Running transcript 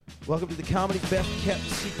Welcome to the Comedy Best Kept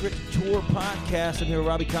Secret Tour podcast. I'm here with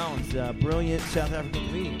Robbie Collins, brilliant South African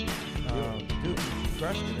comedian. Dude,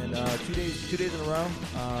 crushed it. And 2 days in a row.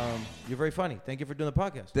 You're very funny. Thank you for doing the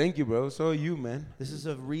podcast. Thank you, bro. So are you, man. This is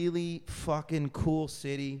a really fucking cool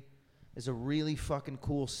city. It's a really fucking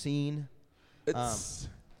cool scene. It's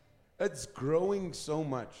growing so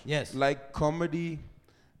much. Yes. Like comedy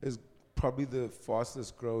is probably the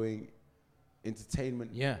fastest growing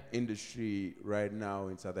entertainment industry right now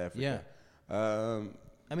in South Africa. Yeah.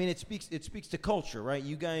 I mean, it speaks to culture, right?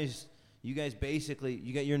 You guys basically,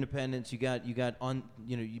 you got your independence. You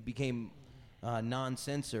became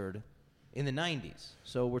non-censored in the 90s.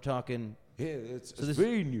 So we're talking. Yeah, it's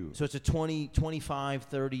very new. So it's a 20,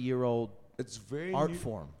 25, 30-year-old it's very art new.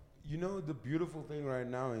 form. You know, the beautiful thing right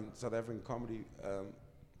now in South African comedy,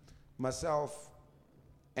 myself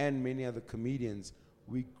and many other comedians,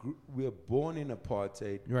 we were born in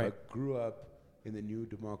apartheid, but grew up in the new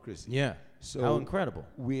democracy. Yeah. So how incredible.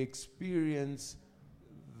 We experience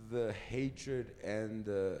the hatred and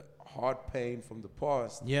the heart pain from the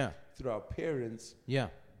past through our parents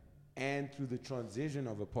and through the transition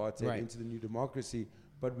of apartheid into the new democracy,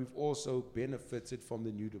 but we've also benefited from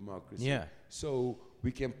the new democracy. Yeah. So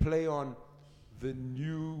we can play on the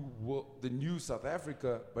new South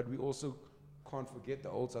Africa, but we also can't forget the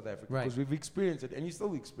old South Africa because we've experienced it, and you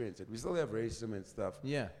still experience it. We still have racism and stuff.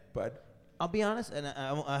 Yeah. But I'll be honest, and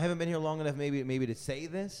I haven't been here long enough maybe to say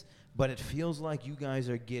this, but it feels like you guys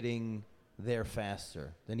are getting there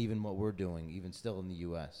faster than even what we're doing, even still in the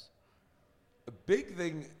U.S. A big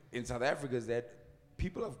thing in South Africa is that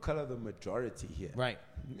people of color are the majority here. Right.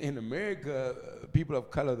 In America, people of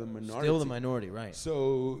color are the minority. Still the minority, right.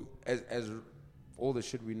 So as all the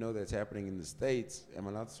shit we know that's happening in the States, am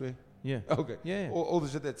I allowed to swear? Yeah. Okay. Yeah. All the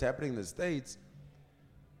shit that's happening in the States,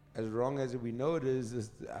 as wrong as we know it is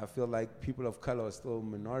I feel like people of color are still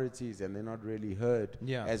minorities and they're not really heard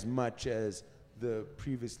as much as the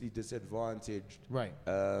previously disadvantaged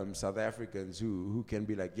South Africans who can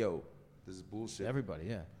be like, yo, this is bullshit. Everybody,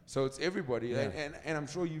 yeah. So it's everybody. And I'm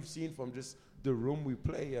sure you've seen from just the room we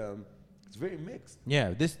play, it's very mixed.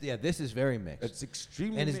 Yeah, this is very mixed. It's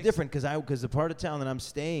extremely and mixed. It's different because the part of town that I'm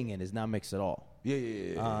staying in is not mixed at all.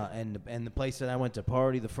 Yeah. And the place that I went to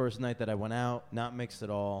party the first night that I went out, not mixed at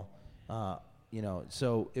all.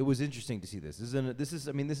 So it was interesting to see this. This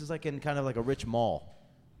is like in kind of like a rich mall.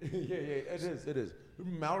 yeah, it is.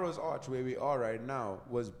 Melrose Arch, where we are right now,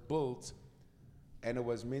 was built, and it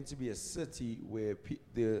was meant to be a city where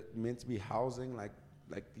they're meant to be housing like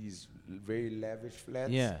these very lavish flats.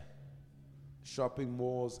 Yeah. Shopping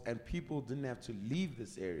malls, and people didn't have to leave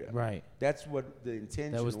this area. Right. That's what the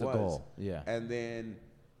intention was. That was the goal. Yeah. And then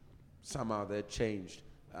somehow that changed.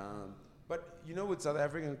 But you know, with South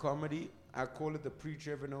African comedy, I call it the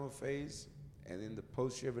pre-Trevor Noah phase and then the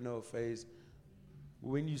post-Trevor Noah phase.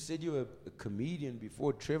 When you said you were a comedian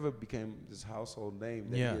before Trevor became this household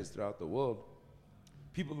name that he is throughout the world,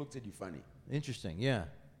 people looked at you funny. Interesting, yeah.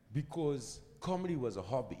 Because comedy was a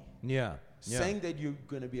hobby. Yeah. Saying that you're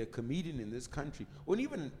going to be a comedian in this country, or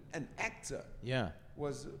even an actor,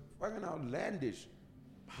 was fucking outlandish.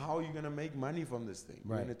 How are you going to make money from this thing?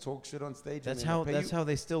 You're going to talk shit on stage. That's how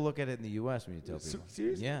they still look at it in the U.S. when you tell people.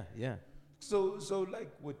 Seriously? Yeah. So like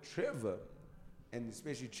with Trevor, and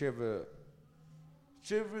especially Trevor's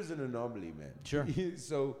an anomaly, man. Sure.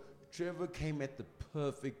 So Trevor came at the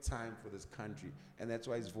perfect time for this country, and that's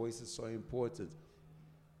why his voice is so important.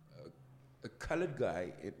 A colored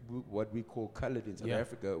guy, what we call colored in South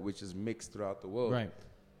Africa, which is mixed throughout the world. Right.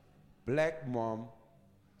 Black mom,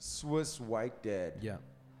 Swiss white dad. Yeah.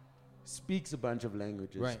 Speaks a bunch of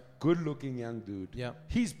languages. Right. Good looking young dude. Yeah.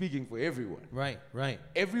 He's speaking for everyone. Right.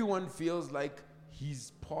 Everyone feels like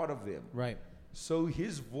he's part of them. Right. So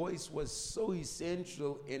his voice was so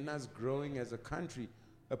essential in us growing as a country,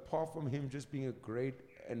 apart from him just being a great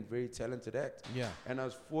and very talented actor. Yeah. And I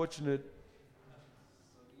was fortunate.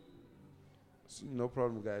 No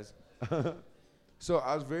problem, guys. So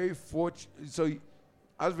I was very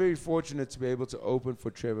fortunate to be able to open for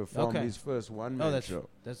Trevor from his first one-man show.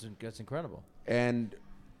 That's incredible. And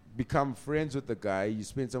become friends with the guy. You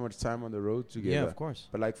spend so much time on the road together. Yeah, of course.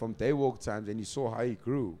 But like from day walk times, and you saw how he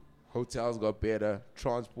grew. Hotels got better,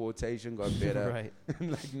 transportation got better. Right.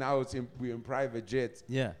 Like now we're in private jets.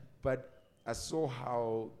 Yeah. But I saw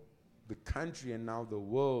how the country and now the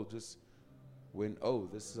world just went, oh,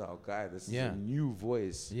 this is our guy. This is a new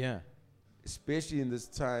voice. Yeah. Especially in this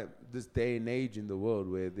day and age in the world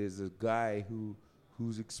where there's a guy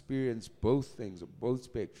who's experienced both things, both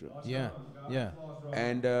spectrums. Yeah.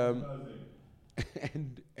 And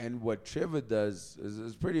and what Trevor does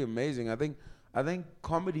is pretty amazing. I think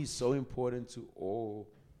comedy is so important to all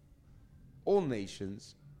all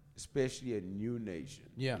nations, especially a new nation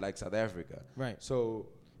like South Africa. Right. So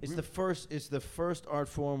It's the first art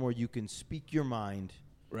form where you can speak your mind,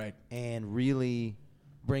 right, and really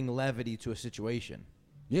bring levity to a situation.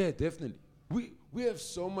 yeah, definitely. We have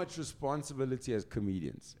so much responsibility as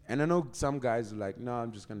comedians, and I know some guys are like, no,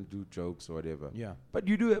 I'm just gonna do jokes or whatever. Yeah. But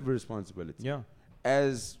you do have a responsibility. Yeah.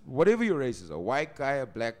 As whatever your race is, a white guy, a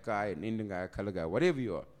black guy, an Indian guy, a color guy, whatever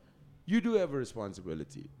you are, you do have a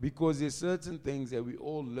responsibility because there's certain things that we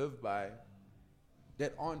all live by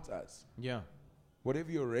that aren't us. Yeah.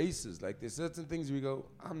 Whatever your race is, like there's certain things we go,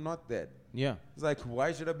 I'm not that. Yeah. It's like,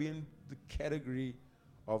 why should I be in the category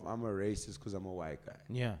of I'm a racist because I'm a white guy?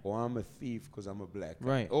 Yeah. Or I'm a thief because I'm a black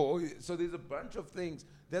guy. Right. So there's a bunch of things.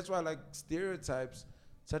 That's why like stereotypes,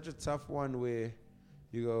 such a tough one where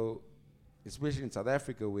you go, especially in South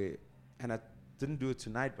Africa where, and I didn't do it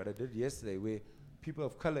tonight, but I did yesterday, where people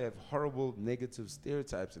of color have horrible negative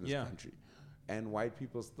stereotypes in this country. And white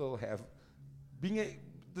people still have,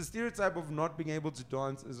 the stereotype of not being able to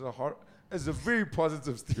dance is a very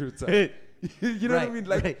positive stereotype. You know what I mean?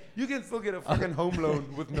 Like you can still get a fucking home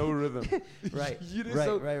loan with no rhythm. Right. You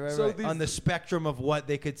know, right. On the spectrum of what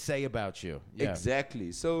they could say about you. Yeah.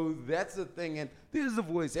 Exactly. So that's the thing, and there's the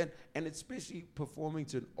voice, and especially performing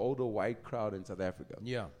to an older white crowd in South Africa.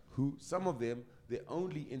 Yeah. Who some of them, their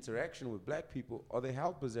only interaction with black people are their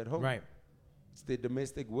helpers at home. Right. It's their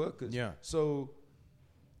domestic workers. Yeah. So,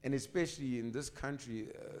 and especially in this country,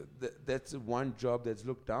 that's one job that's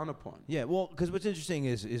looked down upon. Yeah. Well, because what's interesting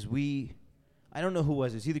is I don't know who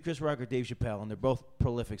was it. It's either Chris Rock or Dave Chappelle, and they're both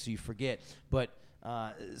prolific, so you forget. But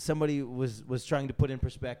somebody was trying to put in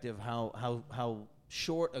perspective how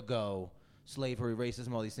short ago slavery,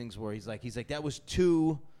 racism, all these things were. He's like that was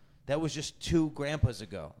just two grandpas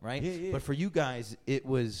ago, right? Yeah, yeah. But for you guys, it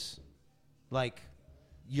was like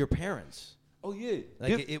your parents. Oh yeah,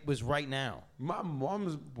 Like it was right now. My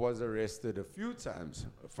mom was arrested a few times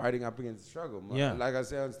fighting up against the struggle. Like I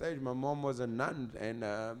said on stage, my mom was a nun, and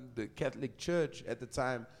the Catholic Church at the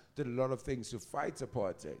time did a lot of things to fight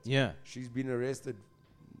apartheid. Yeah. She's been arrested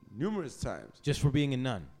numerous times. Just for being a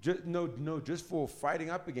nun. Just for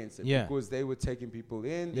fighting up against it. Yeah. Because they were taking people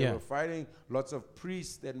in, they were fighting. Lots of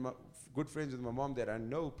priests that good friends with my mom that I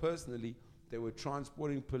know personally. They were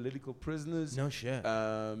transporting political prisoners. No shit.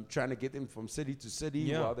 Trying to get them from city to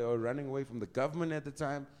city while they were running away from the government at the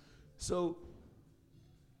time. So,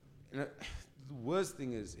 the worst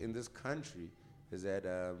thing is in this country is that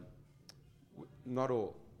not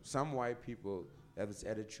all, some white people have this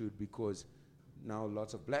attitude because now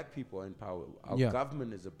lots of black people are in power. Our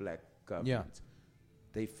government is a black government. Yeah.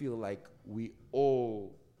 They feel like we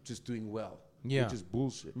all just doing well, which is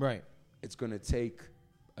bullshit. Right. It's going to take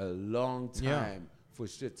a long time for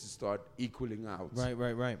shit to start equaling out.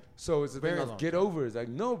 Right. So it's a Very thing of long get time. over it. It's like,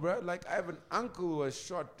 no, bro. Like, I have an uncle who was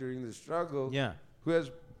shot during the struggle. Yeah. Who has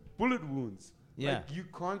bullet wounds. Yeah. Like, you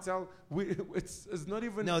can't tell. It's not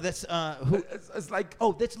even. No, that's who? It's like.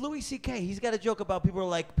 Oh, that's Louis C.K. He's got a joke about people are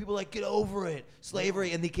like get over it,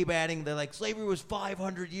 slavery, and they keep adding they're like slavery was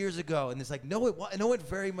 500 years ago, and it's like no, it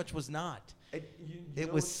very much was not.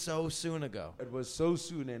 It was so soon ago. It was so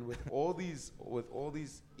soon, and with all these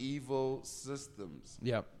evil systems.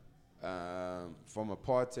 Yep. From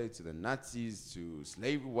apartheid to the Nazis to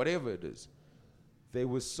slavery, whatever it is, they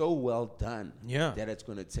were so well done that it's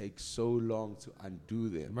going to take so long to undo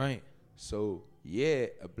them. Right. So, a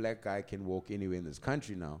black guy can walk anywhere in this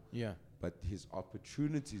country now. Yeah. But his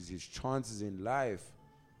opportunities, his chances in life,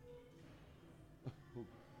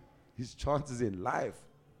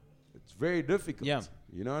 it's very difficult. Yeah.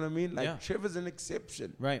 You know what I mean? Like, Trevor's an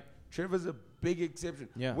exception. Right. Trevor's a big exception.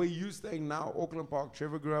 Yeah. Where you staying now, Auckland Park,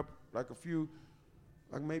 Trevor grew up like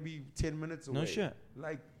maybe 10 minutes away. No shit.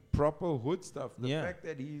 Like proper hood stuff. The Yeah. fact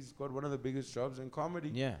that he's got one of the biggest jobs in comedy.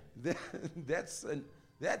 Yeah. That's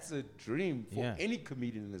a dream for any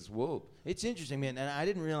comedian in this world. It's interesting, man, and I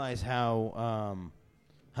didn't realize how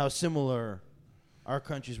similar our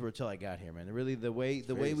countries were until I got here, man. Really, the way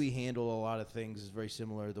we handle a lot of things is very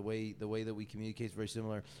similar. The way that we communicate is very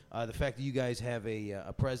similar. The fact that you guys have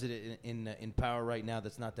a president in power right now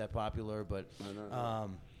that's not that popular, but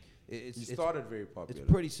He started very popular.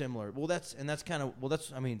 It's pretty similar.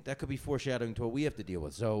 That could be foreshadowing to what we have to deal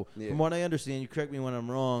with. So from what I understand, you correct me when I'm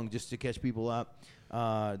wrong, just to catch people up.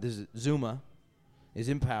 Zuma is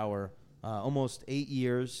in power almost 8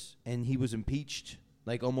 years, and he was impeached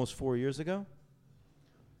like almost 4 years ago.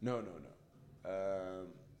 No.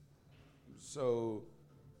 So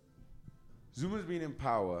Zuma's been in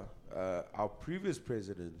power. Our previous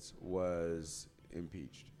president was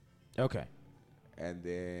impeached. Okay. And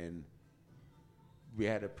then we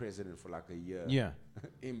had a president for like a year. Yeah.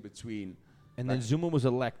 In between And then Zuma was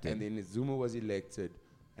elected. And then Zuma was elected,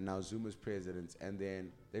 and now Zuma's president. And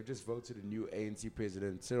then they've just voted a new ANC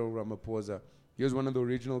president, Cyril Ramaphosa. He was one of the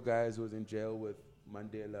original guys who was in jail with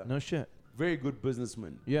Mandela. No shit. Very good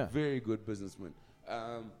businessman. Yeah. Very good businessman.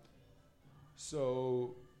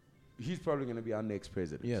 So he's probably going to be our next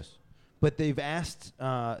president. Yes. But they've asked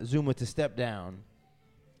Zuma to step down,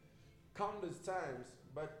 Countless times,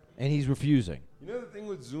 but and he's refusing. you know the thing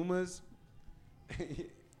with Zuma's?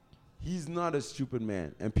 He's not a stupid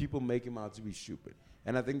man, and people make him out to be stupid.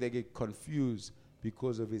 And I think they get confused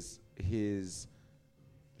because of his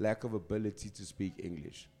lack of ability to speak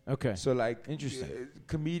English. Okay. So, like, Interesting.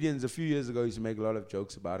 Comedians a few years ago used to make a lot of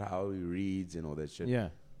jokes about how he reads and all that shit. Yeah.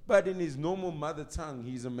 But in his normal mother tongue,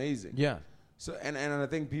 he's amazing. Yeah. So, and I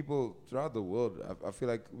think people throughout the world, I feel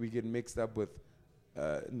like we get mixed up with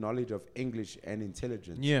knowledge of English and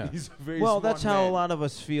intelligence. Yeah. He's a very Well, smart that's how a man. lot of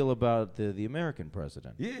us feel about the American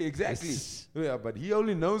president. Yeah, exactly. It's- Yeah, but he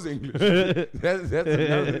only knows English. that's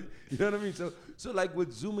another, you know what I mean? So like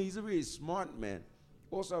with Zuma, he's a very smart man.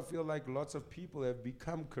 Also, I feel like lots of people have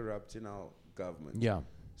become corrupt in our government. Yeah.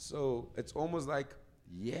 So it's almost like,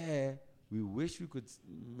 yeah, we wish we could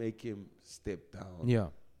make him step down. Yeah.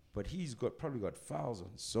 But he's probably got files on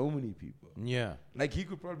so many people. Yeah. Like he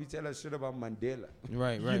could probably tell us shit about Mandela.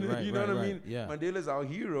 Right, You right, know, right. you know right, what right. I mean? Yeah. Mandela's our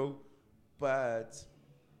hero, but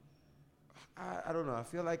I don't know. I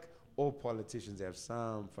feel like all politicians have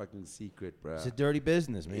some fucking secret, bruh. It's a dirty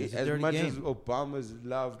business, man. It's a As dirty much game. as Obama's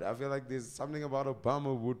loved, I feel like there's something about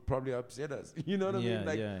Obama would probably upset us. You know what I Yeah, mean?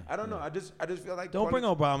 Like yeah, I don't know. yeah. I just feel like Don't bring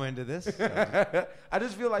Obama into this. I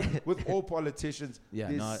just feel like with all politicians, Yeah,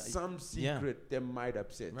 there's no, some yeah. secret that might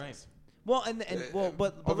upset Right. us. Well, and well,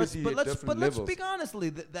 but let's obviously but at let's different but let's levels. speak honestly.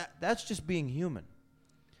 That's just being human.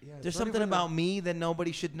 Yeah, it's There's not something even about me that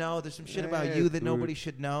nobody should know. There's some shit about Yeah, you that dude. nobody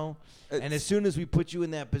should know. And as It's- soon as we put you in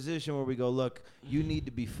that position where we go, look, you need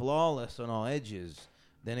to be flawless on all edges,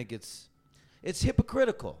 then it's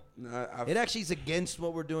hypocritical. No, It actually is against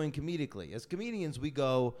what we're doing comedically. As comedians, we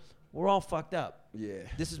go, we're all fucked up. yeah.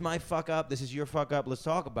 This is my fuck up. This is your fuck up. Let's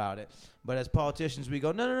talk about it. But as politicians, we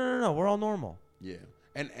go, no. We're all normal. Yeah,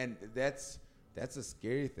 and that's a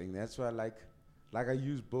scary thing. That's why like I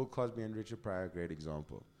use Bill Cosby and Richard Pryor, a great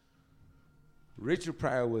example. Richard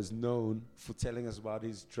Pryor was known for telling us about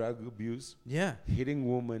his drug abuse, Yeah.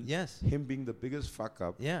 hitting women, Yes. him being the biggest fuck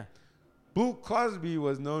up. Yeah. Bill Cosby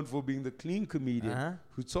was known for being the clean comedian Uh-huh.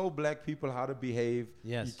 who told black people how to behave.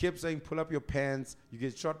 Yes. He kept saying, pull up your pants. You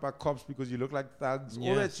get shot by cops because you look like thugs. All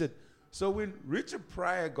Yes. that shit. So when Richard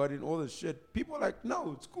Pryor got in all the shit, people were like,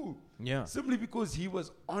 no, it's cool. Yeah. Simply because he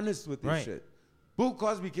was honest with this Right. shit. Bill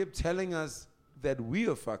Cosby kept telling us that we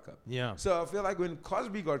are fuck up. Yeah. So I feel like when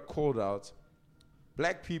Cosby got called out,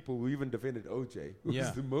 black people who even defended OJ, who Yeah.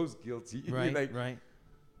 was the most guilty. Right. like, Right.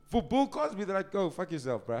 for Bill Cosby, they're like, go fuck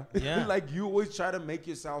yourself, bruh. Yeah. Like you always try to make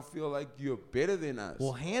yourself feel like you're better than us.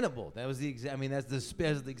 Well, Hannibal. That was the exact. I mean, that's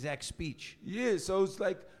the exact speech. Yeah. So it's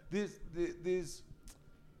like there's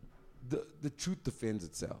the truth defends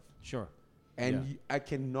itself, Sure. and Yeah. I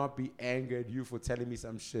cannot be angry at you for telling me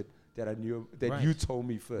some shit that I knew that Right. you told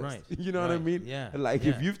me first. Right. You know what I Right. mean? Yeah. Like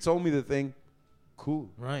Yeah. if you've told me the thing, cool.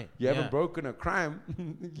 Right. You yeah. haven't broken a crime.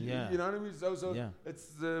 Yeah. You know what I mean? So Yeah.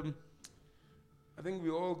 it's I think we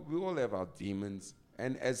all have our demons.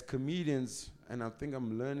 And as comedians, and I think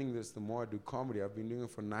I'm learning this the more I do comedy. I've been doing it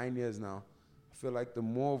for 9 years now. I feel like the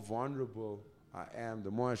more vulnerable I am,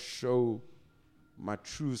 the more I show my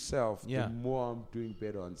true self, Yeah. the more I'm doing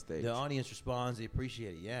better on stage. The audience responds. They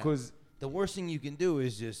appreciate it. Yeah. Because The worst thing you can do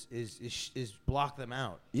is just is block them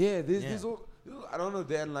out. yeah, Yeah. there's all, I don't know,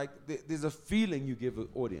 Dan. Like there's a feeling you give an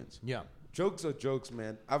audience. Yeah. Jokes are jokes,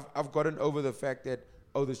 man. I've gotten over the fact that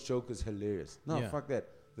this joke is hilarious. No, Yeah. fuck that.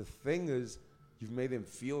 The thing is, you've made them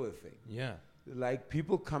feel a thing. Yeah. Like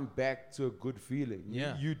people come back to a good feeling.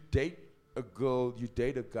 Yeah. You date a girl, you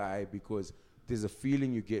date a guy because there's a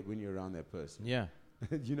feeling you get when you're around that person. Yeah.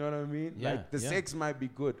 You know what I mean? Yeah, Like the yeah. sex might be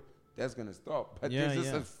good. That's gonna stop. But Yeah, there's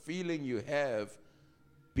just yeah. a feeling you have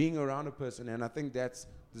being around a person, and I think that's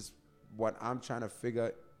this what I'm trying to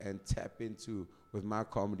figure and tap into with my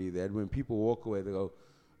comedy. That when people walk away, they go,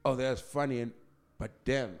 "Oh, that's funny," but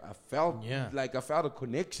damn, I felt like I felt a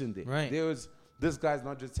connection there. Right. There was this guy's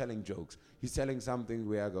not just telling jokes; he's telling something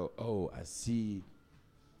where I go, "Oh, I see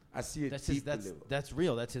it That's deeper his, level." that's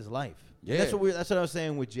real. That's his life. Yeah. That's what I was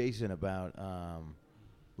saying with Jason about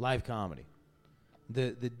live comedy.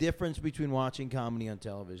 The difference between watching comedy on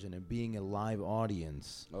television and being a live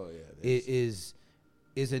audience Oh yeah. that's-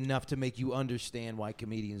 is enough to make you understand why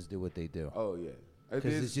comedians do what they do. Oh yeah.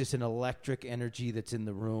 Because it's just an electric energy that's in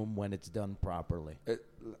the room when it's done properly.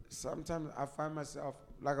 Sometimes I find myself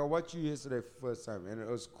like I watched you yesterday for first time, and it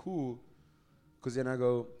was cool, because then I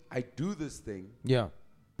go, I do this thing, Yeah.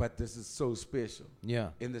 but this is so special. Yeah.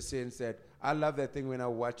 In the sense that I love that thing when I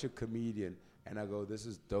watch a comedian and I go, this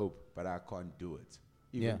is dope, but I can't do it,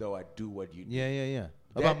 even Yeah. though I do what you do. Yeah. Yeah. Yeah.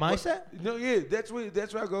 That- About my but- set? No, yeah, that's where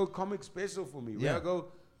I go. Comic special for me. Where Yeah. I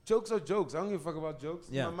go, jokes are jokes. I don't give a fuck about jokes.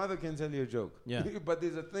 Yeah. My mother can tell you a joke. Yeah. But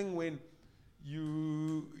there's a thing when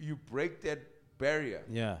you break that barrier,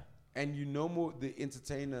 Yeah. and you know more the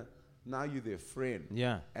entertainer. Now you're their friend.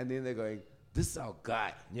 Yeah. And then they're going, this is our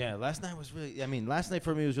guy. Yeah, last night was really. I mean, last night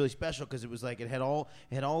for me was really special because it was like it had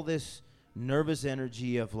all this nervous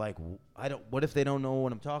energy of like, what if they don't know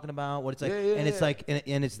what I'm talking about? What it's like, Yeah, yeah, and it's yeah. like,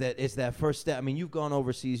 and it's that first step. I mean, you've gone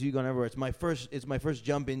overseas, you've gone everywhere. It's my first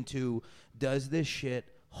jump into, does this shit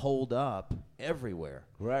hold up everywhere?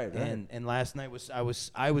 Right. And last night I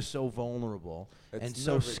was so vulnerable It's and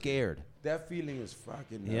so nerve-wracking. scared. That feeling is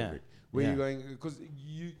fucking Yeah. nerve-wracking. Where Yeah. you're going, because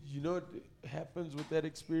you know what happens with that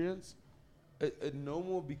experience? It no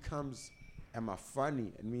more becomes, am I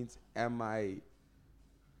funny? It means, am I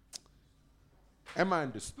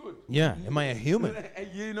understood? Yeah. Am I a human?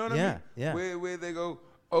 You know what I Yeah, mean? yeah. Where they go,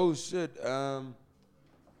 oh shit,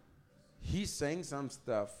 he's saying some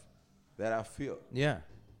stuff that I feel. Yeah.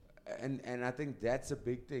 And I think that's a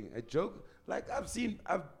big thing. A joke, like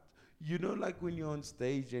you know, like when you're on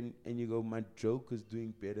stage and you go, my joke is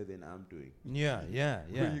doing better than I'm doing. Yeah. Yeah.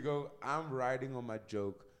 When Yeah. you go, I'm riding on my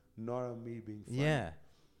joke, not on me being funny. Yeah.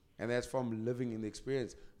 And that's from living in the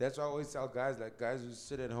experience. That's why I always tell guys who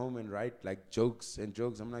sit at home and write like jokes.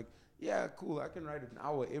 I'm like, yeah, cool, I can write an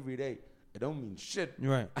hour every day. It don't mean shit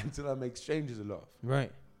Right. until I make strangers laugh.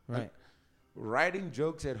 Right. Right. Writing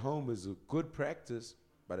jokes at home is a good practice,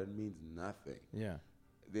 but it means nothing. Yeah.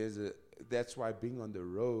 That's why being on the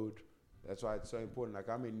road, that's why it's so important. Like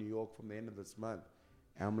I'm in New York from the end of this month,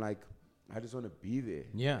 and I'm like, I just want to be there.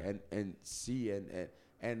 Yeah. And see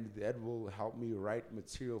and that will help me write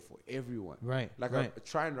material for everyone. Right. Like right. I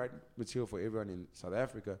try and write material for everyone in South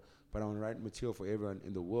Africa, but I want to write material for everyone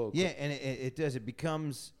in the world. Yeah, and it does. It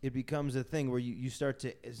becomes a thing where you start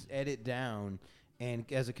to edit down, and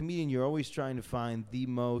as a comedian, you're always trying to find the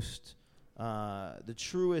most, the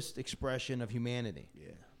truest expression of humanity.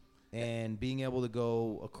 Yeah. And being able to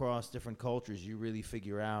go across different cultures, you really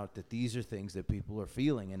figure out that these are things that people are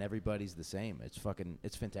feeling, and everybody's the same. It's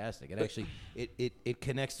fantastic. It actually it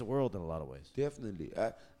connects the world in a lot of ways. Definitely.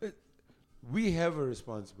 We have a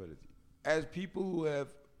responsibility as people who have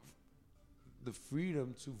the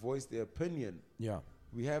freedom to voice their opinion. Yeah.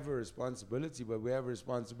 We have a responsibility, but we have a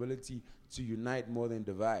responsibility to unite more than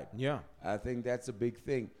divide. Yeah. I think that's a big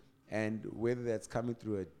thing. And whether that's coming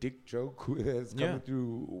through a dick joke, whether it's coming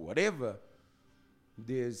through whatever,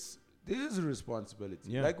 there's a responsibility.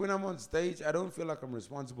 Yeah. Like when I'm on stage, I don't feel like I'm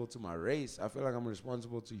responsible to my race. I feel like I'm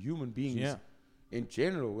responsible to human beings in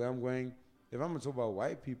general, where I'm going, if I'm going to talk about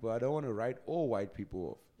white people, I don't want to write all white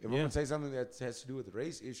people off. If I'm going to say something that has to do with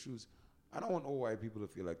race issues, I don't want all white people to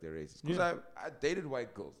feel like they're racist. Because I dated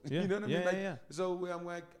white girls. Yeah. You know what I mean? Yeah, Like, yeah. So where I'm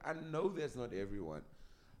like, I know that's not everyone.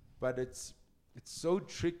 But it's so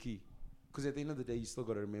tricky because at the end of the day, you still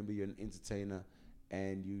got to remember you're an entertainer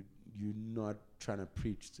and you're not trying to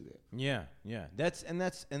preach to them. Yeah, yeah. That's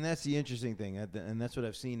the interesting thing, and that's what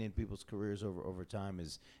I've seen in people's careers over time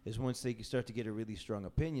is once they start to get a really strong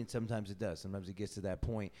opinion, sometimes it does. Sometimes it gets to that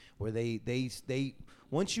point where they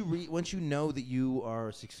once you know that you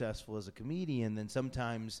are successful as a comedian, then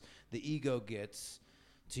sometimes the ego gets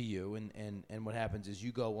to you, and what happens is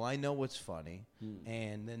you go, well, I know what's funny,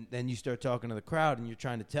 and then you start talking to the crowd, and you're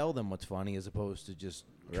trying to tell them what's funny as opposed to just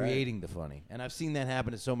creating the funny. And I've seen that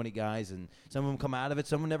happen to so many guys, and some of them come out of it,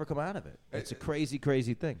 some of them never come out of it. It's a crazy,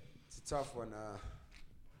 crazy thing. It's a tough one.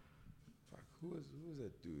 Who was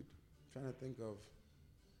that dude? I'm trying to think of.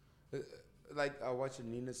 Like I watched a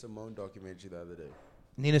Nina Simone documentary the other day.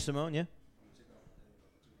 Nina Simone, yeah?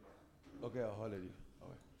 Okay, I'll holler at you.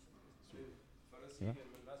 Yeah.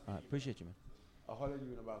 All right, appreciate you, man. I'll holler at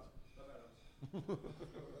you in about.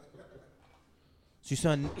 So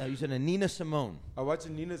you said a Nina Simone. I watched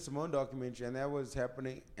a Nina Simone documentary, and that was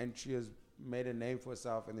happening, and she has made a name for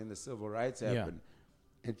herself, and then the civil rights happened,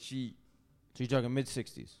 and she So you're talking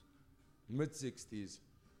mid-60s. mid-60s,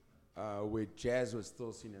 where jazz was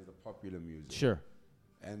still seen as the popular music. Sure.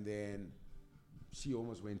 And then she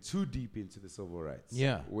almost went too deep into the civil rights.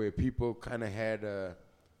 Yeah. Where people kind of had a...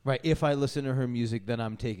 Right, if I listen to her music, then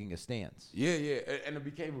I'm taking a stance. Yeah, yeah. And it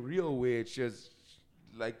became real where it's just,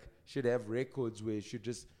 like, she'd have records where she'd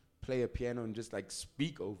just play a piano and just, like,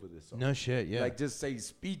 speak over the song. No shit, yeah. Like, just say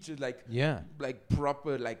speeches, like... Yeah. Like,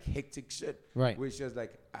 proper, like, hectic shit. Right. Where she was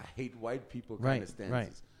like, I hate white people kind Right, of stances.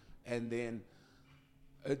 right. And then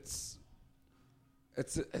it's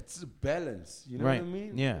it's a balance. You know Right. what I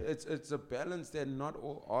mean? Yeah. It's a balance that not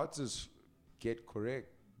all artists get correct,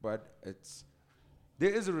 but there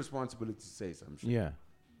is a responsibility to say some shit. Yeah.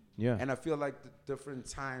 Yeah. And I feel like the different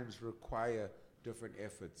times require different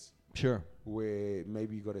efforts Sure. where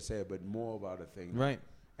maybe you got to say a bit more about a thing. Right.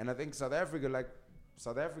 And I think South Africa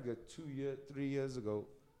 3 years ago,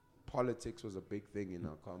 politics was a big thing in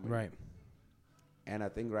our community. Right. And I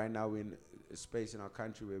think right now we're in a space in our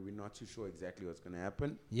country where we're not too sure exactly what's going to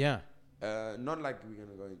happen. Yeah. Not like we're going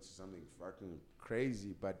to go into something fucking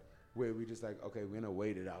crazy, but where we're just like, okay, we're going to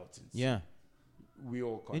wait it out. And Yeah. we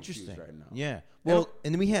all confused Interesting. right now. Yeah. Well,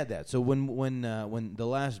 and then we had that. So when the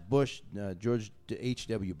last Bush, George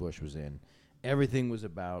H.W. Bush was in, everything was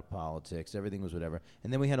about politics. Everything was whatever.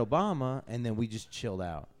 And then we had Obama, and then we just chilled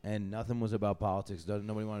out, and nothing was about politics.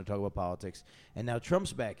 Nobody wanted to talk about politics. And now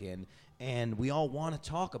Trump's back in, and we all want to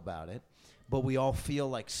talk about it, but we all feel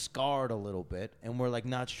like scarred a little bit, and we're like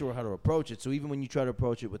not sure how to approach it. So even when you try to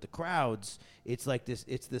approach it with the crowds, it's like this.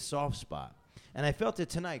 It's this soft spot. And I felt it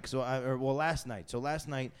tonight. Last night. So last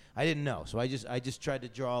night I didn't know. So I just tried to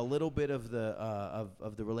draw a little bit of the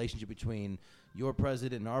of the relationship between your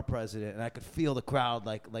president and our president, and I could feel the crowd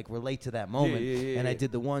like relate to that moment. And I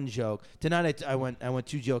did the one joke. Tonight I went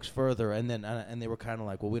 2 jokes further, and then and they were kind of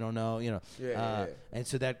like, well, we don't know, you know. And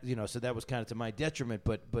so that that was kind of to my detriment.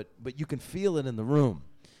 But you can feel it in the room,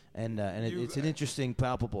 and it's an interesting,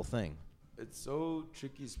 palpable thing. It's so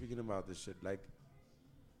tricky speaking about this shit. Like,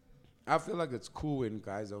 I feel like it's cool when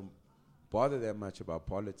guys don't bother that much about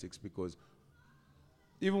politics, because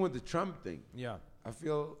even with the Trump thing, Yeah. I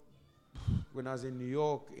feel when I was in New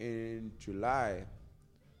York in July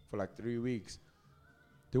for like 3 weeks,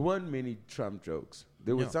 there weren't many Trump jokes.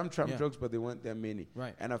 There were some Trump jokes, but there weren't that many.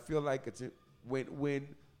 Right. And I feel like it's when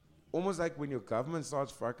almost like when your government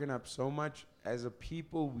starts fucking up so much, as a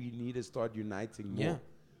people, we need to start uniting more. Yeah.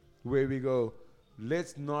 Where we go,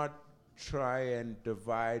 let's not try and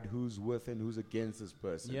divide who's with and who's against this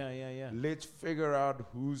person. Yeah. Let's figure out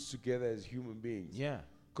who's together as human beings. Yeah.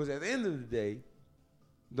 Because at the end of the day,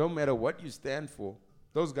 no matter what you stand for,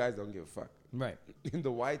 those guys don't give a fuck. Right. In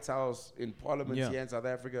the White House, in Parliament Yeah. here in South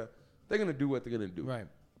Africa, they're going to do what they're going to do. Right.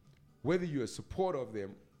 Whether you're a supporter of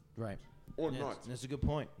them Right. or Yeah, not. That's a good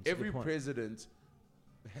point. That's a Every good point. president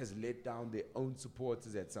has let down their own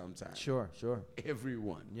supporters at some time. Sure.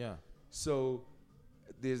 Everyone. Yeah. So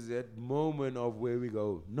there's that moment of where we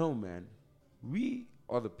go, no, man, we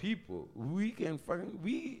are the people.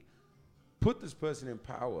 We put this person in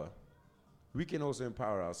power. We can also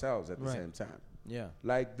empower ourselves at the Right. same time. Yeah.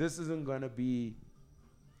 Like, this person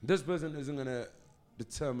isn't going to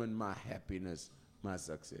determine my happiness, my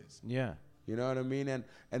success. Yeah. You know what I mean? And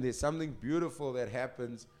there's something beautiful that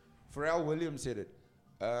happens. Pharrell Williams said it.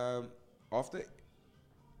 After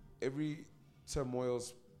every turmoil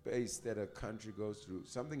space that a country goes through,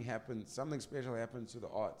 something special happens to the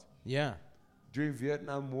art. Yeah. During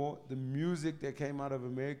Vietnam War, the music that came out of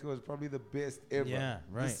America was probably the best ever. Yeah,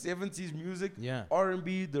 right. The 70s music, Yeah.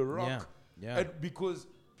 R&B, the rock. Yeah. And because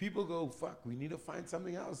people go, fuck, we need to find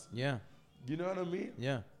something else. Yeah. You know what I mean?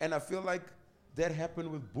 Yeah. And I feel like that happened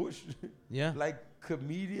with Bush. Yeah. Like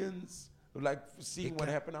comedians, like seeing what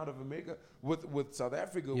happened out of America with South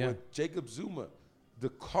Africa, Yeah. with Jacob Zuma. The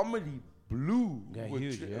comedy blew Yeah, with,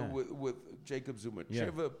 huge, yeah. with Jacob Zuma. Yeah.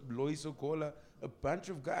 Trevor, Loiso Kola, a bunch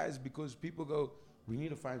of guys, because people go, we need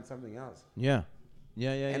to find something else. Yeah.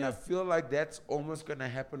 And I feel like that's almost going to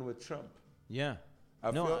happen with Trump. Yeah. I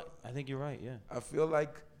think you're right. Yeah. I feel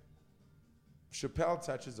like Chappelle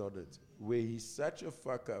touches on it, where he's such a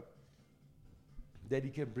fuck up that he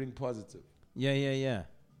can bring positive Yeah.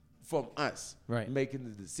 from us Right. making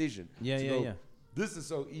the decision. Yeah, to yeah, go, yeah. This is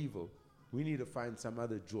so evil. We need to find some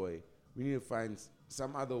other joy. We need to find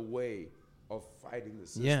some other way of fighting the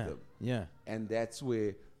system. Yeah. And that's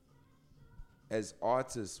where, as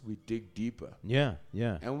artists, we dig deeper. Yeah.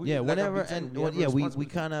 And we- yeah, like I've whenever been saying, and we have a yeah, we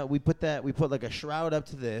responsibility. kind of we put like a shroud up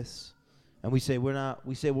to this, and we say we're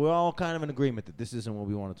all kind of in agreement that this isn't what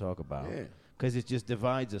we want to talk about. Yeah. Because it just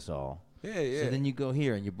divides us all. Yeah. So then you go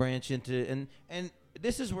here and you branch into and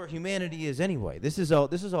this is where humanity is anyway. This is all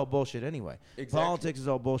bullshit anyway. Exactly. Politics is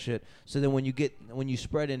all bullshit. So then when you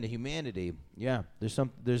spread into humanity, yeah, there's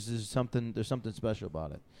something special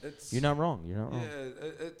about it. You're not wrong. You're not wrong.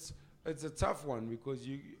 Yeah, it's a tough one, because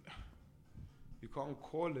you can't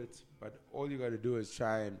call it, but all you got to do is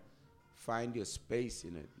try and find your space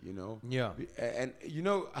in it, you know? Yeah. And, you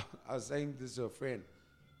know, I was saying this to a friend.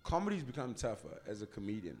 Comedy's become tougher as a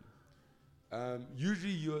comedian.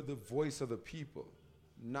 Usually you're the voice of the people.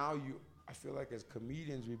 Now I feel like as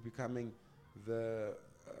comedians, we're becoming the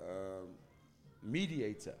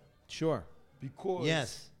mediator. Sure. Because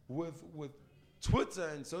Yes. with Twitter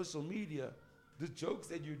and social media, the jokes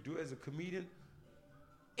that you do as a comedian,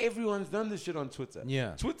 everyone's done this shit on Twitter.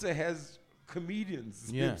 Yeah. Twitter has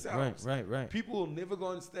comedians Yeah. themselves. Right. People will never go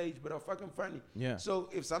on stage but are fucking funny. Yeah. So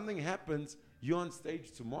if something happens, you're on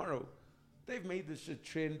stage tomorrow, they've made this shit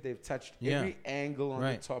trend. They've touched Yeah. every angle on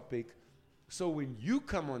Right. the topic. So when you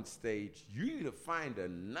come on stage, you need to find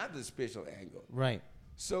another special angle. Right.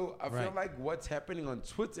 So I feel Right. like what's happening on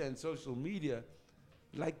Twitter and social media,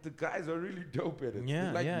 like the guys are really dope at it.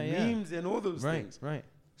 Yeah, Like yeah. memes and all those Right. things. Right.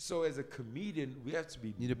 So as a comedian, we have to be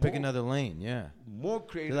You need to pick more- another lane. Yeah. more They're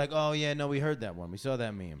creative. like, oh yeah, no, we heard that one. We saw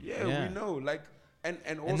that meme. yeah, we know. Like and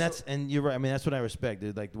also And you're right. I mean, that's what I respect,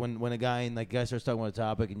 dude. Like when a guy starts talking about a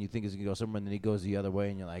topic and you think it's gonna go somewhere, and then he goes the other way,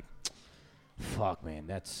 and you're like, fuck, man,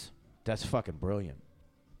 that's fucking brilliant.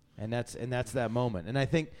 And that's that moment. And I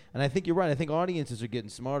think you're right. I think audiences are getting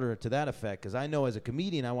smarter to that effect, because I know as a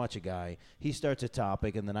comedian, I watch a guy, he starts a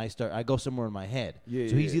topic, and then I go somewhere in my head. Yeah,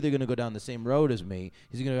 so he's yeah. either going to go down the same road as me,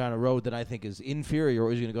 he's going to go down a road that I think is inferior,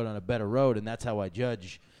 or he's going to go down a better road, and that's how I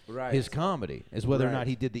judge Right. his comedy, is whether or Right. not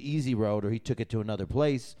he did the easy road or he took it to another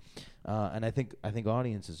place. And I think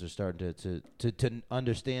audiences are starting to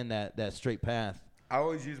understand that straight path. I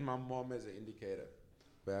always use my mom as an indicator.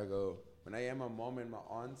 Where I go, when I hear my mom and my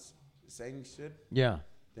aunts saying shit, Yeah.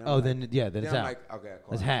 then Oh, I'm then like, it's then out. I'm like, okay,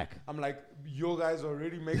 cool. It's hack. I'm like, you guys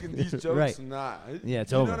already making these jokes? Right. Nah. Yeah,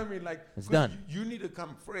 it's you over. know what I mean? Like, It's 'cause done. You need to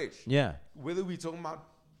come fresh. Yeah. Whether we talking about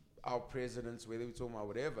our presidents, whether we talking about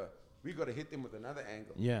whatever, we got to hit them with another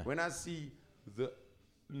angle. Yeah. When I see the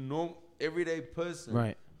everyday person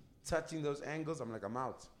Right. touching those angles, I'm like, I'm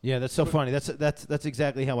out. Yeah, that's so funny. That's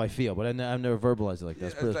exactly how I feel, but I've never verbalized it like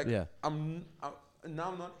that. Yeah, it's like, Yeah. I'm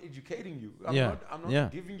not educating you. I'm Yeah. not Yeah.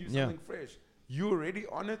 giving you Yeah. something fresh. You already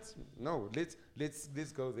on it? No,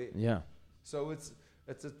 let's go there. Yeah. So it's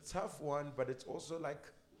a tough one, but it's also like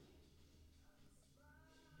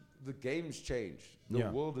the game's changed. The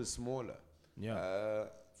Yeah. world is smaller. Yeah.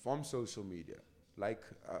 From social media, like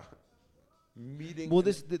meeting. Well,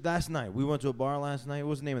 last night we went to a bar last night. What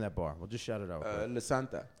was the name of that bar? We'll just shout it out. La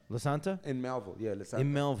Santa La Santa in Melville. Yeah, La Santa.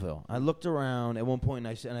 in Melville. I looked around at one point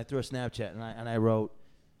and I threw a Snapchat and I wrote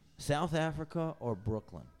South Africa or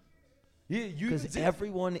Brooklyn, Yeah, you because can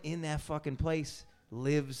everyone in that fucking place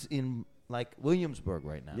lives in like Williamsburg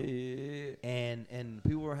right now. Yeah. And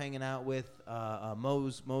people were hanging out with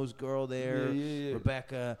Mo's girl there, Yeah.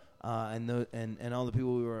 Rebecca, and all the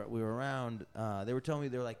people we were around. They were telling me,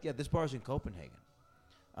 they were like, yeah, this bar's in Copenhagen,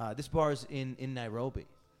 this bar's in Nairobi,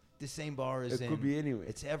 this same bar is It could be anywhere.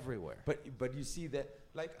 It's everywhere. But you see that,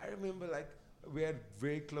 like, I remember, like, we had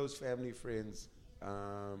very close family friends.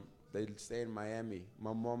 They stay in Miami.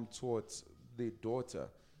 My mom taught their daughter,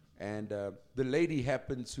 and the lady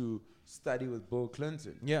happened to study with Bill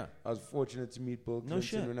Clinton. Yeah. I was fortunate to meet Bill No Clinton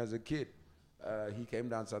shit. when I was a kid. He came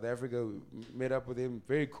down to South Africa. We met up with him.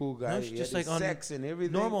 Very cool guy. No, he just had like his on sex and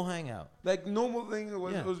everything. Normal hangout. Like normal thing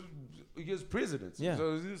was, Yeah. he was president. Yeah.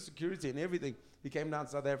 So it was security and everything. He came down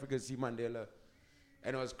to South Africa to see Mandela.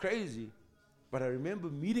 And it was crazy. But I remember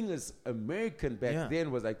meeting this American back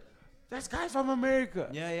then was like, this guy's from America.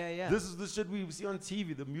 Yeah. This is the shit we see on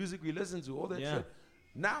TV, the music we listen to, all that shit.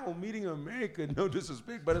 Now meeting an American, no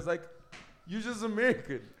disrespect, but it's like, you're just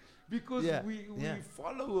American. Because we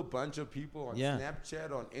follow a bunch of people on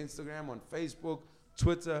Snapchat, on Instagram, on Facebook,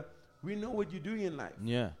 Twitter. We know what you're doing in life.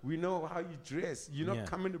 Yeah. We know how you dress. You're not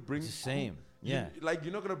coming to bring... It's the same. You're not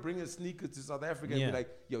going to bring a sneaker to South Africa and be like,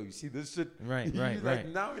 yo, you see this shit? Right. Like,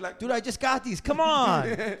 now you're like... Dude, I just got these. Come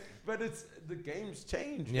on. But it's the game's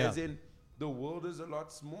changed. Yeah. As in, the world is a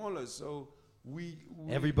lot smaller. So we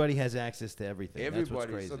Everybody has access to everything. That's what's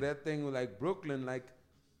everybody. crazy. So that thing with like Brooklyn, like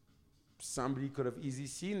somebody could have easily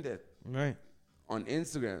seen that Right. on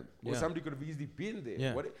Instagram, or Yeah. somebody could have easily been there.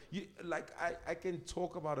 Yeah. I can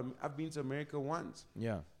talk about I've been to America once.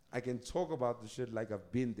 Yeah. I can talk about the shit like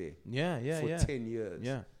I've been there Yeah. for 10 years.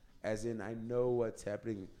 Yeah. As in, I know what's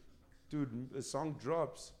happening. Dude, a song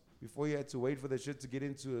drops before you had to wait for the shit to get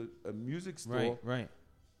into a music store Right.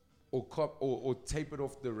 or tape it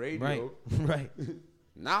off the radio. Right.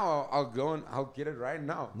 Now I'll go and I'll get it right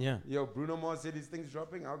now. Yeah. Yo, Bruno Mars said his thing's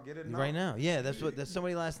dropping. I'll get it now. Right now, yeah, that's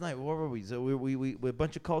somebody last night. Where were we? So we a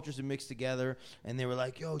bunch of cultures are mixed together, and they were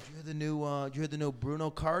like, "Yo, did you hear the new Bruno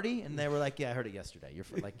Cardi?" And they were like, "Yeah, I heard it yesterday." You're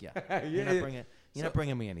like, "Yeah, you're not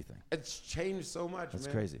bringing me anything." It's changed so much, That's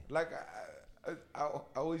man. crazy. Like I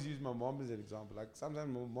always use my mom as an example. Like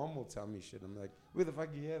sometimes my mom will tell me shit. I'm like, "Where the fuck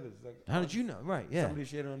you hear this?" Like, How did you know? Right? Yeah. Somebody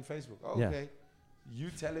shared it on Facebook. Oh, Yeah. okay.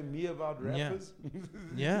 You telling me about Yeah. rappers?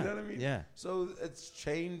 Yeah. You know what I mean? Yeah. So it's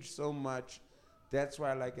changed so much. that's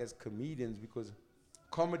why I like as comedians, because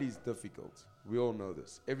comedy is difficult. We all know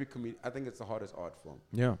this. Every comedian, I think it's the hardest art form.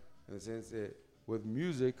 Yeah. In the sense that with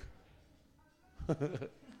music,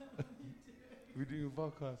 we're doing a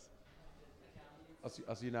podcast.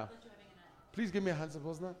 I'll see you now. Please give me a Hansa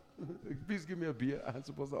Pilsner. Please give me a beer, a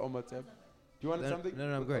Hansa Pilsner on my tab. Do you want something?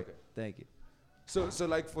 No, I'm great. Okay. Thank you. So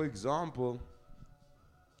like for example,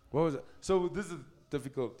 what was it? So this is the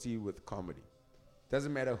difficulty with comedy.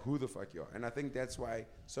 Doesn't matter who the fuck you are. And I think that's why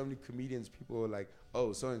so many comedians, people are like,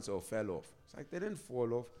 oh, so-and-so fell off. It's like they didn't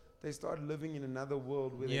fall off. They started living in another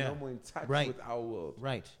world where they're no more in touch with our world.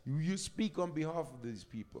 Right. You speak on behalf of these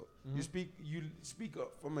people. Mm-hmm. You speak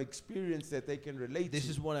from experience that they can relate This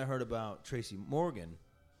to. is what I heard about Tracy Morgan.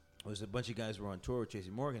 It was a bunch of guys were on tour with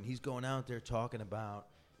Tracy Morgan. He's going out there talking about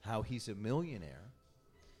how he's a millionaire.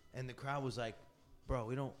 And the crowd was like, bro,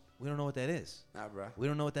 we don't know what that is. Nah, bruh. We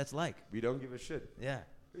don't know what that's like. We don't give a shit. Yeah.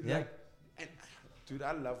 Like, and dude,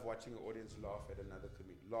 I love watching an audience laugh at another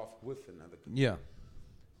comedian, laugh with another comedian. Yeah.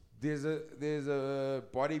 There's a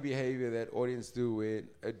body behavior that audience do where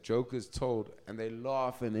a joke is told and they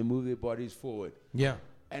laugh and they move their bodies forward. Yeah.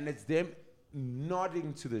 And it's them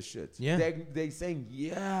nodding to the shit. Yeah. They saying,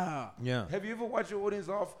 yeah. Yeah. Have you ever watched your audience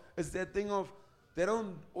laugh? It's that thing of,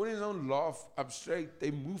 audience don't laugh up straight.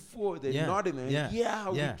 They move forward. They're nodding.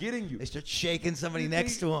 We're getting you. They start shaking somebody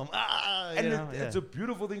next to them. And it's a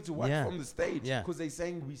beautiful thing to watch from the stage. Yeah. Because they're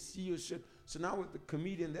saying, we see your shit. So now with the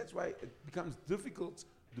comedian, that's why it becomes difficult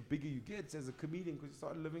the bigger you get as a comedian, because you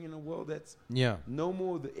start living in a world that's no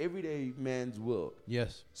more the everyday man's world.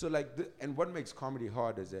 Yes. So like, and what makes comedy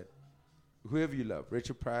hard is that whoever you love,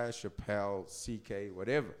 Richard Pryor, Chappelle, CK,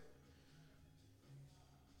 whatever,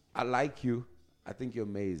 I like you. I think you're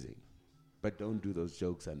amazing, but don't do those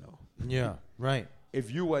jokes. I know. Yeah. Right.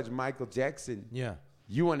 If you watch Michael Jackson, Yeah.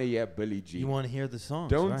 you want to hear Billie Jean. You want to hear the song?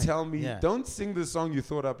 Don't tell me. Yeah. Don't sing the song you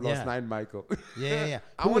thought up last Yeah. night, Michael. Yeah.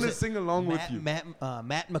 I want to sing along with you.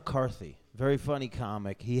 Matt McCarthy, very funny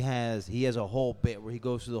comic. He has a whole bit where he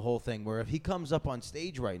goes through the whole thing. Where if he comes up on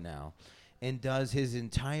stage right now and does his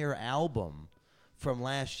entire album from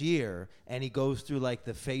last year, and he goes through like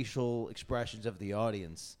the facial expressions of the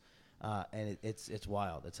audience, and it's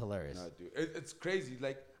wild. It's hilarious. No, dude, it's crazy.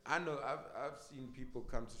 Like I know I've seen people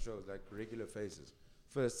come to shows like regular faces.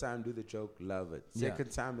 First time do the joke, love it.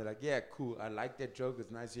 Second time they're like, yeah, cool. I like that joke.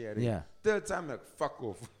 It's nice hearing. Yeah. Third time they're like, fuck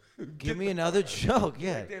off. Give me another joke.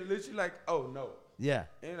 Yeah. Like, they're literally like, oh no. Yeah.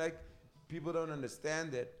 And like people don't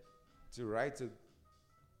understand that to write a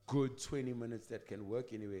good 20 minutes that can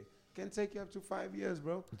work anyway can take you up to 5 years,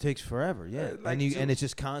 bro. It takes forever. Yeah. Like and it's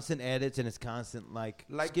just constant edits and it's constant like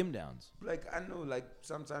skim downs. Like I know, like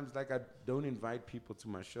sometimes like I don't invite people to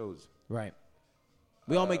my shows. Right.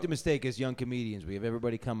 We all make the mistake as young comedians. We have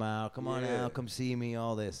everybody come out, come on out, come see me,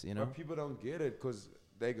 all this, you know? But people don't get it because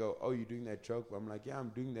they go, oh, you're doing that joke? I'm like, yeah, I'm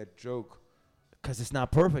doing that joke. Because it's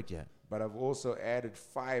not perfect yet. But I've also added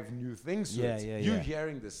 5 new things to it. Yeah. You're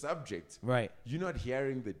hearing the subject. Right. You're not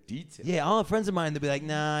hearing the detail. Yeah, all friends of mine, they'll be like,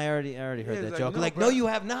 nah, I already heard that like, joke. no, Like, bro. no, you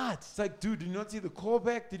have not. It's like, dude, did you not see the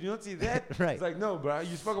callback? Did you not see that? Right. It's like, no, bro,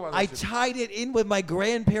 you spoke about that I shit. tied it in with my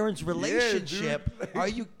grandparents' relationship. dude. Like- Are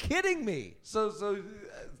you kidding me? So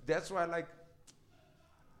that's why, like,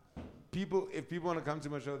 people, if people want to come to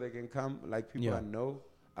my show, they can come. Like, people I know.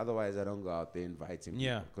 Otherwise, I don't go out there inviting people.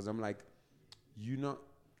 Yeah. Because I'm like,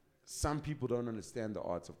 some people don't understand the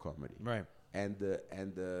arts of comedy. Right. And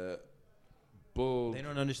the bull. They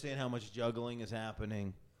don't understand how much juggling is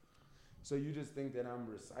happening. So you just think that I'm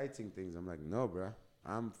reciting things. I'm like, no, bro.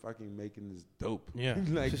 I'm fucking making this dope. Yeah.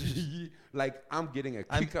 like I'm getting a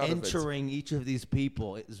I'm kick out of it. entering each of these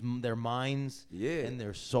people, their minds and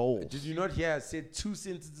their souls. Did you not hear I said 2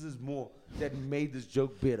 sentences more that made this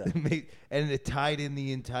joke better? And it tied in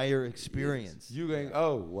the entire experience. Yes. You going,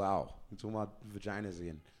 oh, wow. I'm talking about vaginas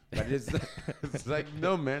again. But it's like,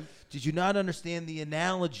 no, man. Did you not understand the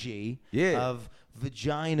analogy Yeah. of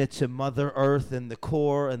vagina to Mother Earth and the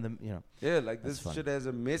core and the, you know? Yeah, like this fun. shit has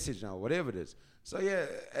a message now, whatever it is. So yeah,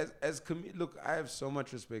 look, I have so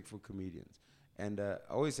much respect for comedians. And I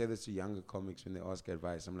always say this to younger comics when they ask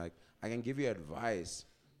advice. I'm like, I can give you advice,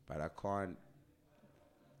 but I can't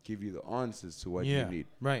give you the answers to what you need.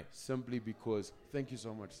 Right. Simply because, thank you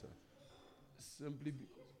so much, sir.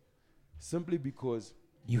 Simply because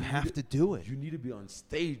You have to do it. you need to be on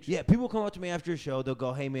stage. Yeah, people come up to me after a show. They'll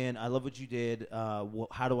go, "Hey, man, I love what you did.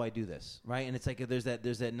 How do I do this?" Right? And it's like there's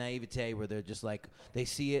that naivete where they're just like they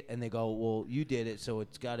see it and they go, "Well, you did it, so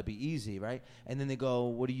it's got to be easy, right?" And then they go,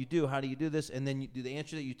 "What do you do? How do you do this?" And then you do the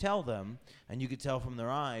answer that you tell them, and you could tell from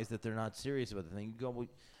their eyes that they're not serious about the thing. You go, "Well,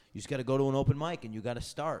 You just got to go to an open mic and you got to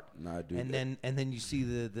start. Nah, dude. And then you see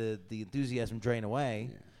the enthusiasm drain away.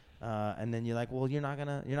 Yeah. And then you're like, well, you're not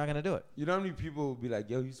gonna do it. You know how many people will be like,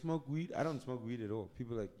 yo, you smoke weed? I don't smoke weed at all.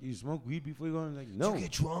 People are like, you smoke weed before you go on? Like, no. You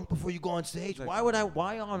get drunk before you go on stage. Like,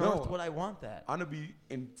 Why on no. earth would I want that? I want to be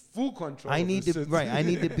in full control. I of need this to shit. I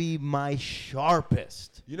need to be my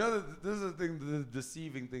sharpest. You know, this is the thing, the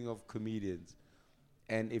deceiving thing of comedians.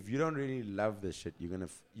 And if you don't really love this shit, you're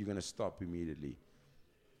gonna stop immediately.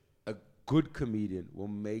 A good comedian will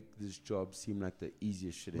make this job seem like the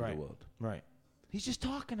easiest shit in the world. Right. He's just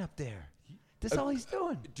talking up there. That's all he's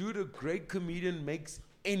doing. Dude, a great comedian makes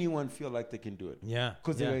anyone feel like they can do it. Yeah.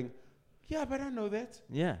 Because they're going, yeah, but I know that.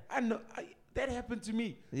 Yeah. I know. That happened to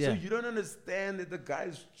me. Yeah. So you don't understand that the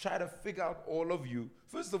guys try to figure out all of you.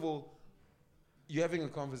 First of all, you're having a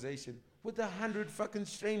conversation with 100 fucking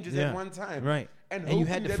strangers at one time. Right. And you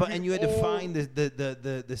had to hoping and you had to all- find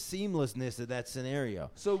the seamlessness of that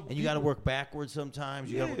scenario. So and you got to people- work backwards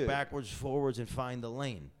sometimes. You got to Yeah. work backwards, forwards, and find the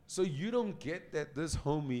lane. So you don't get that this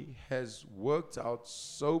homie has worked out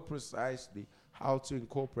so precisely how to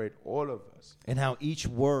incorporate all of us. And how each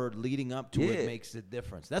word leading up to Yeah. it makes a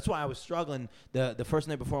difference. That's why I was struggling the first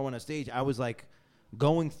night before I went on stage. I was like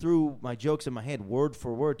going through my jokes in my head word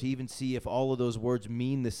for word to even see if all of those words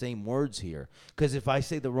mean the same words here. Because if I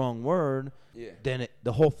say the wrong word, Yeah. then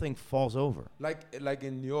the whole thing falls over. Like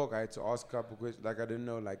in New York, I had to ask a couple questions. Like I didn't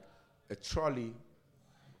know, like a trolley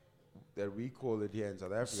that we call it here in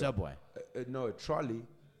South Africa. Subway. No, a trolley.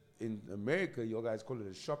 In America, you guys call it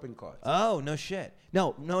a shopping cart. Oh, no shit.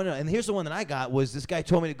 No. And here's the one that I got was this guy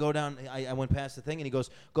told me to go down. I went past the thing, and he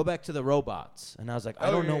goes, go back to the robots. And I was like,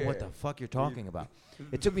 I don't know what the fuck you're talking about.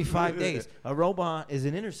 It took me 5 days. A robot is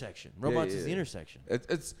an intersection. Robots is the intersection.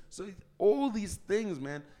 It's so all these things,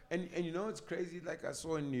 man. And you know it's crazy. Like I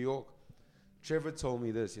saw in New York, Trevor told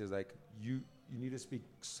me this. He was like, you need to speak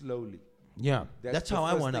slowly. Yeah. That's the how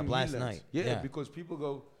I first went thing up he last learns. night. Yeah, because people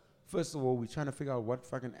go, first of all, we're trying to figure out what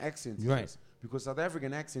fucking accent is Right. this. Because South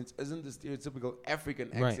African accents isn't the stereotypical African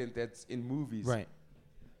Right. accent that's in movies. Right.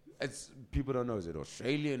 It's people don't know. Is it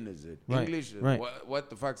Australian? Is it Right, English? right. What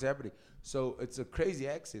the fuck's happening? So it's a crazy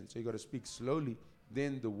accent. So you got to speak slowly.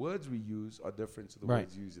 Then the words we use are different to the Right.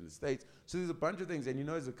 words used in the States. So there's a bunch of things. And you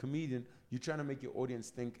know, as a comedian, you're trying to make your audience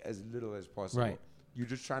think as little as possible. Right. You're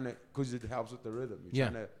just trying to, because it helps with the rhythm. You're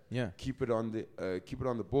trying to keep it on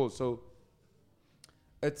the ball. So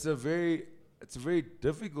it's a very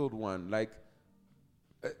difficult one. Like,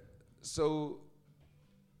 so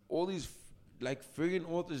all these like figuring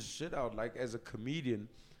all this shit out. Like as a comedian,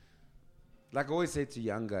 like I always say to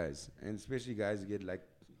young guys, and especially guys who get like,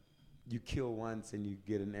 you kill once and you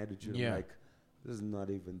get an attitude. Yeah. I'm like, this is not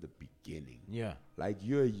even the beginning. Yeah. Like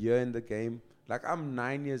you're a year in the game. Like I'm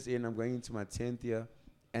 9 years in. I'm going into my 10th year,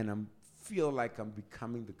 and feel like I'm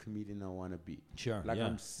becoming the comedian I want to be. Sure. Like yeah.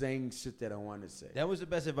 I'm saying shit that I want to say. That was the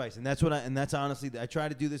best advice, and that's honestly, I try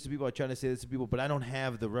to do this to people. I try to say this to people, but I don't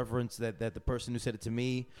have the reverence that the person who said it to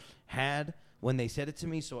me had when they said it to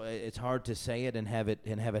me. So it's hard to say it and have it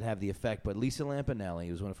have the effect. But Lisa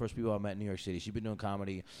Lampanelli was one of the first people I met in New York City. She'd been doing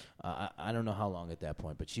comedy. I don't know how long at that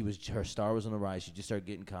point, but her star was on the rise. She just started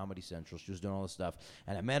getting Comedy Central. She was doing all this stuff,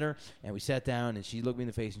 and I met her, and we sat down, and she looked me in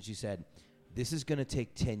the face, and she said, "This is going to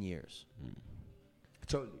take 10 years."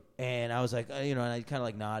 Totally. And I was like, and I kind of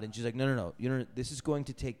like nod. And she's like, no. This is going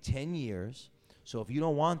to take 10 years. So if you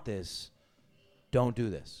don't want this, don't do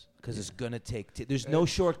this. Because it's going to take, there's no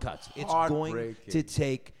shortcuts. It's going heartbreaking. to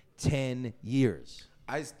take 10 years.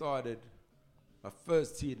 I started my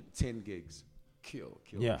first 10 gigs. Kill.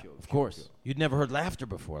 Of course. You'd never heard laughter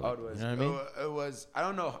before. Like, It was, you know what I mean? It was, I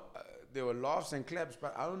don't know, there were laughs and claps,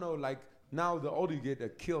 but I don't know, like, now the older you get, a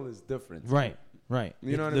kill is different. Right.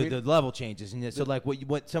 You know what I mean? The level changes. And so like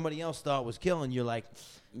what somebody else thought was killing, you're like,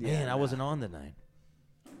 man, I wasn't on the night.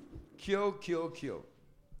 Kill.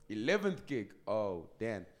 11th gig. Oh,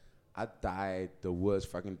 damn. I died the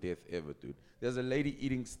worst fucking death ever, dude. There's a lady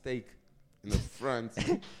eating steak in the front.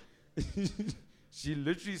 She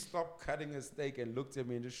literally stopped cutting a steak and looked at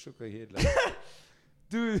me and just shook her head like,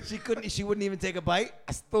 dude. She wouldn't even take a bite?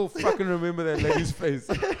 I still fucking remember that lady's face.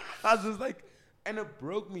 I was just like, and it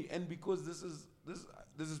broke me. And because this is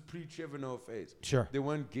pre-Trevor Noah phase. Sure. There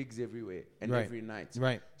weren't gigs everywhere and Right. every night.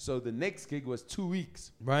 Right. So the next gig was 2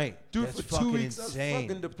 weeks. Right. Dude, That's for 2 fucking weeks, I was insane.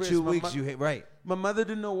 fucking depressed. 2 My weeks mo- you hit, right. My mother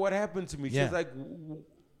didn't know what happened to me. She Yeah. was like,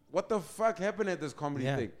 what the fuck happened at this comedy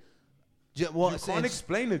Yeah. thing? Well, You can't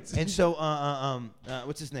explain it. And so,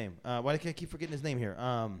 what's his name? Why do I keep forgetting his name here?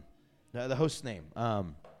 The host's name.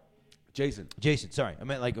 Jason. Jason, sorry. I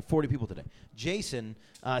meant like 40 people today. Jason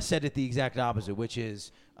said it the exact opposite, which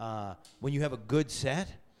is when you have a good set,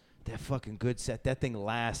 that fucking good set. That thing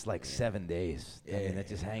lasts like 7 days. I mean, that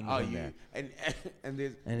just hangs in there. And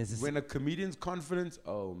there's And it's just, when a comedian's confidence,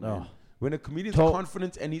 oh man, Oh. when a comedian's To-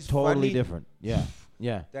 confident and he's totally funny, different. Yeah,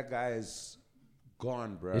 yeah. that guy is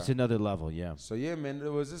gone, bro. It's another level. Yeah. So yeah, man, it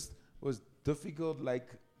was difficult, like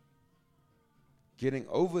getting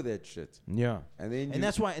over that shit. Yeah. And then And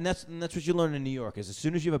that's why, and that's what you learn in New York. Is as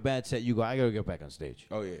soon as you have a bad set, you go, I gotta get back on stage.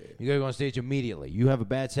 oh yeah, You gotta go on stage immediately. You have a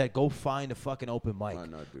bad set, go find a fucking open mic. Oh,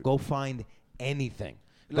 no, dude. Go find anything.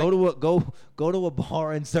 Like- Go to a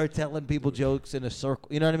bar and start telling people jokes in a circle.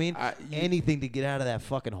 You know what I mean? Anything to get out of that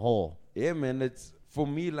fucking hole. yeah, man. It's for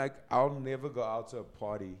me, like I'll never go out to a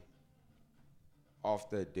party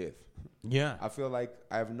after death. Yeah. I feel like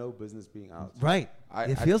I have no business being out. Right.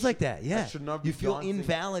 It I feels sh- like that. Yeah. I should not be you feel dancing.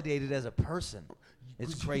 invalidated as a person.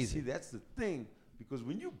 It's 'Cause you crazy. See, that's the thing. Because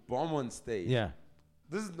when you bomb on stage, Yeah.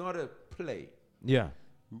 this is not a play. Yeah.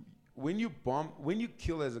 When you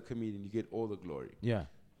kill as a comedian, you get all the glory. Yeah.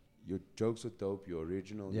 Your jokes are dope. You're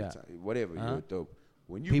original. Yeah. Whatever. Uh-huh. You're dope.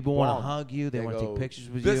 When you People want bomb, to hug you. They want to go, take pictures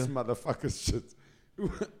with this you. motherfucker's shit.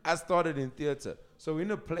 I started in theater. So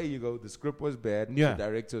in a play, you go, the script was bad. Yeah. The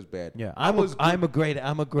director was bad. Yeah. I'm I'm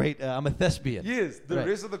a thespian. Yes, the Right.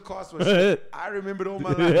 rest of the cast was shit. I remembered all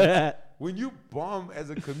my life. When you bomb as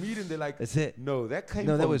a comedian, they're like, That's it. No, that came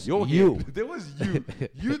No, from that was your you. head. That was you.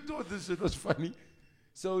 You thought this shit was funny.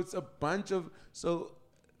 So it's a bunch of, so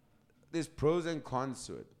there's pros and cons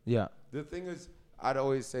to it. Yeah. The thing is, I'd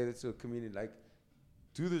always say that to a comedian, like,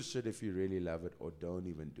 do this shit if you really love it, or don't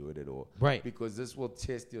even do it at all. Right. Because this will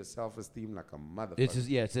test your self-esteem like a motherfucker. It's just,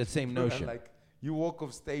 yeah, it's that same notion. Like, you walk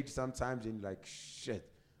off stage sometimes and you're like, shit,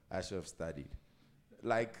 I should have studied.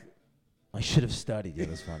 Like, I should have studied. Yeah,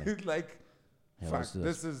 that's funny. like, Yeah, fuck, let's do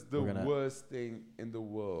this is the We're gonna- worst thing in the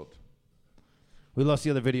world. We lost the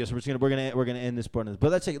other video, so we're gonna end this part.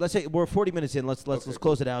 But let's say we're 40 minutes in. Let's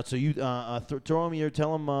close it out. So you throw them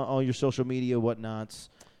tell them all your social media whatnots.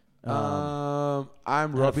 I'm How to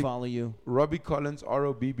Robbie follow you. Robbie Collins,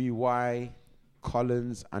 ROBBY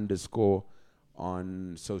Collins _,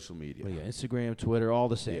 on social media. Well, yeah, Instagram, Twitter, all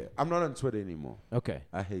the Yeah. same. I'm not on Twitter anymore. Okay.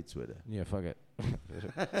 I hate Twitter. Yeah, fuck it.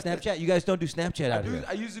 Snapchat. You guys don't do Snapchat out here.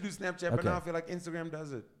 I used to do Snapchat, but Okay. now I feel like Instagram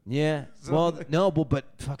does it. Yeah. So- Well, no, but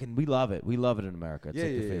fucking, we love it. We love it in America. It's yeah,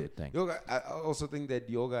 like yeah, the favorite thing. Your I also think that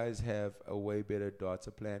your guys have a way better data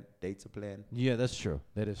plan. Yeah, that's true.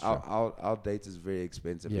 That is true. Our data is very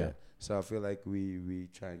expensive. Yeah. Yeah. So I feel like we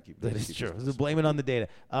try and keep That the is cheapest true. possible. Blame it on the data.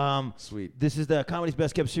 Sweet. This is the Comedy's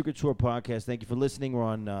Best Kept Secret Tour podcast. Thank you for listening. We're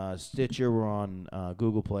on Stitcher. We're on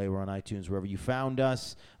Google Play. We're on iTunes, wherever you found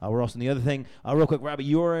us. We're also on the other thing. Real quick, Robbie,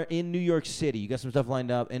 you're in New York City. You got some stuff lined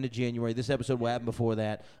up end of January. This episode will happen before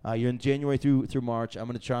that. You're in January through March. I'm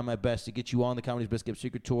going to try my best to get you on the Comedy's Best Kept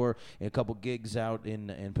Secret Tour and a couple gigs out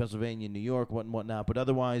in Pennsylvania, New York, whatnot. But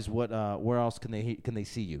otherwise, where else can they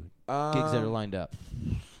see you? Gigs that are lined up.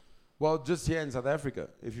 Well, just here in South Africa.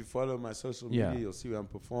 If you follow my social media, Yeah. you'll see where I'm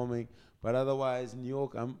performing. But otherwise, New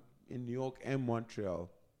York, I'm in New York and Montreal,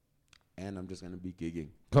 and I'm just gonna be gigging.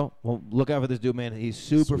 Cool. Well, look out for this dude, man. He's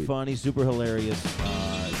super Sweet. funny, super hilarious.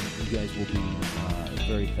 You guys will be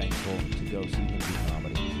very thankful to go see him do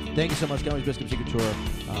comedy. Thank you so much, Comedy's Best Kept Secret Tour.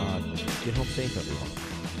 Get home safe, everyone.